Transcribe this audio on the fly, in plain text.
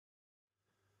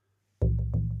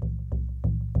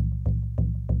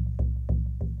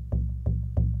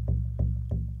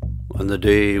On the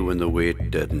day when the weight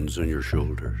deadens on your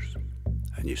shoulders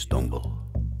and you stumble,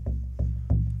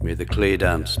 may the clay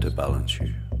dance to balance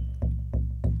you.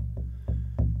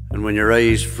 And when your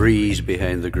eyes freeze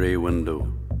behind the grey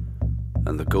window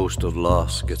and the ghost of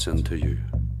loss gets into you,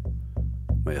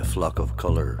 may a flock of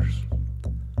colours,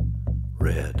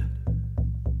 red,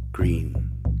 green,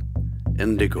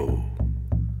 indigo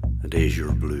and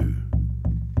azure blue,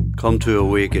 come to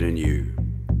awaken in you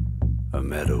a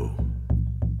meadow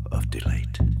of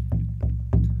delight.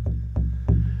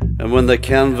 And when the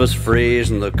canvas frays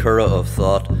and the curragh of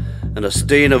thought and a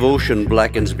stain of ocean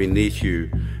blackens beneath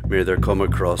you, may there come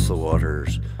across the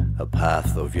waters a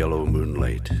path of yellow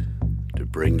moonlight to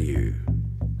bring you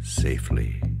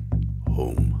safely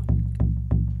home.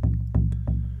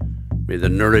 May the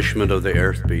nourishment of the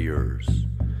earth be yours.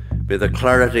 May the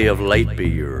clarity of light be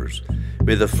yours.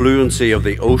 May the fluency of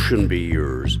the ocean be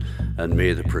yours. And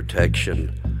may the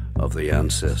protection of the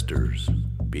ancestors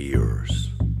be yours.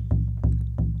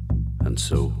 And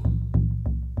so,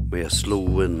 may a slow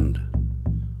wind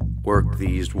work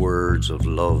these words of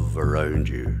love around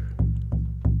you,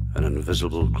 an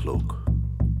invisible cloak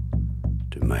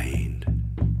to mind.